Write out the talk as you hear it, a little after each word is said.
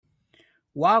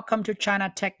Welcome to China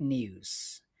Tech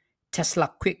News.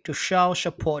 Tesla quick to show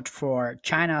support for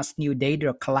China's new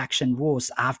data collection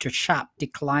rules after sharp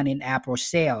decline in April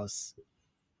sales.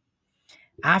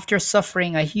 After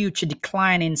suffering a huge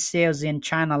decline in sales in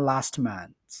China last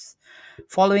month,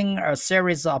 following a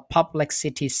series of public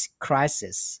cities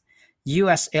crises,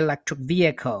 US electric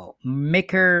vehicle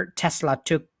maker Tesla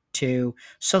took to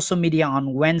social media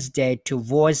on Wednesday to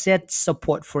voice its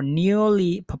support for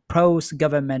newly proposed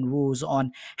government rules on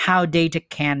how data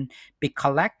can be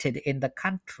collected in the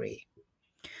country.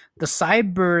 The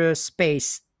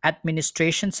Cyberspace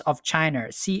Administrations of China,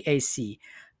 CAC,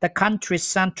 the country's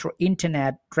central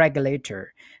internet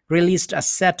regulator, released a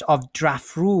set of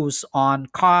draft rules on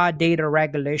car data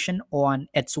regulation on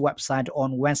its website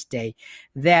on Wednesday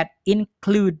that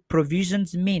include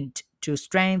provisions meant to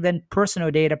strengthen personal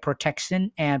data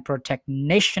protection and protect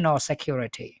national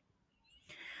security.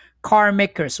 Car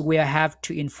makers will have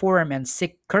to inform and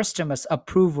seek customers'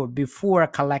 approval before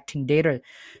collecting data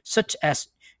such as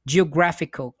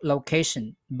geographical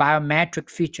location, biometric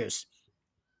features,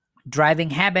 driving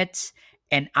habits,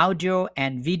 and audio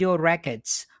and video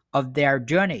records of their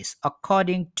journeys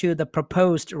according to the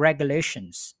proposed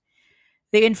regulations.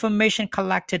 The information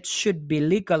collected should be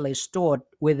legally stored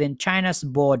within China's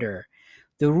border.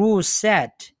 The rules said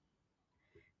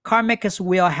car makers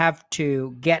will have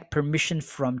to get permission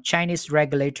from Chinese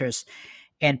regulators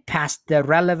and pass the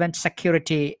relevant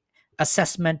security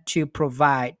assessment to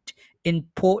provide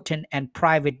important and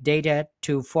private data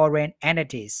to foreign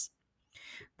entities.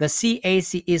 The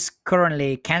CAC is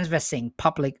currently canvassing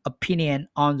public opinion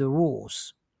on the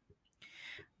rules.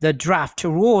 The draft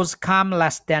rules come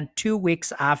less than 2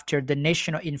 weeks after the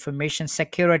National Information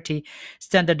Security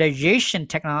Standardization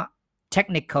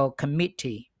Technical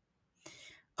Committee,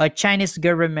 a Chinese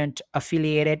government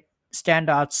affiliated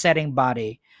standard setting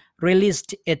body,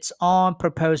 released its own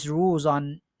proposed rules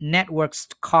on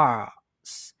networked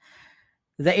cars.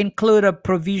 They include a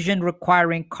provision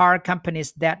requiring car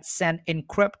companies that send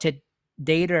encrypted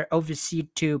data overseas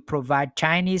to provide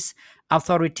Chinese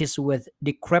authorities with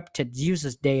decrypted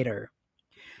users' data.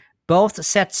 Both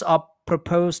sets of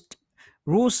proposed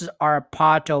rules are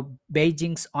part of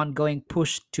Beijing's ongoing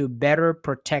push to better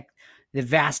protect the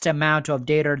vast amount of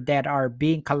data that are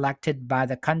being collected by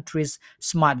the country's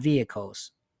smart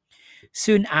vehicles.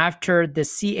 Soon after the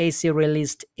CAC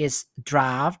released its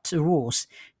draft rules,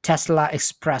 Tesla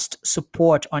expressed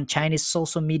support on Chinese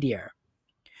social media.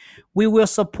 We will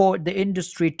support the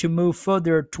industry to move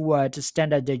further toward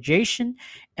standardization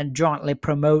and jointly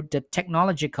promote the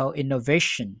technological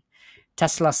innovation,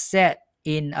 Tesla said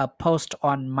in a post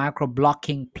on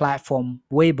microblogging platform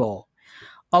Weibo,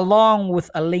 along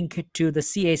with a link to the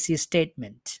CAC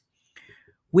statement.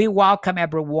 We welcome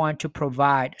everyone to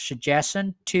provide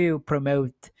suggestions to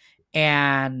promote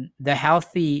and the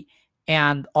healthy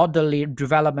and orderly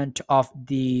development of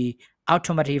the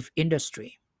automotive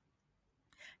industry.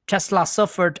 Tesla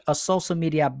suffered a social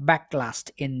media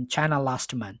backlash in China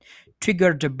last month,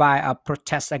 triggered by a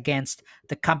protest against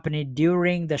the company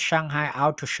during the Shanghai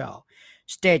Auto Show,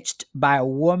 staged by a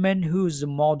woman whose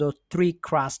Model 3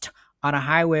 crashed on a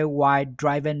highway while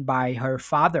driven by her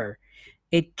father.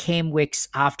 It came weeks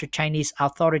after Chinese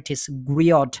authorities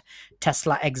grilled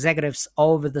Tesla executives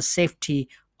over the safety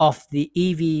of the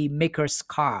EV maker's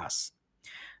cars.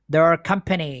 The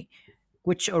company,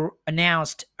 which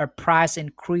announced a price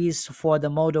increase for the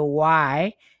Model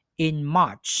Y in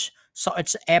March, saw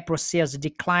its April sales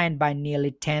decline by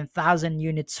nearly 10,000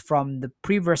 units from the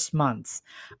previous month,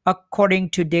 according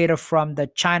to data from the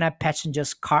China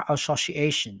Passengers Car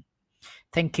Association.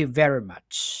 Thank you very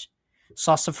much.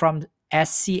 Source from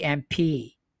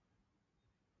SCMP.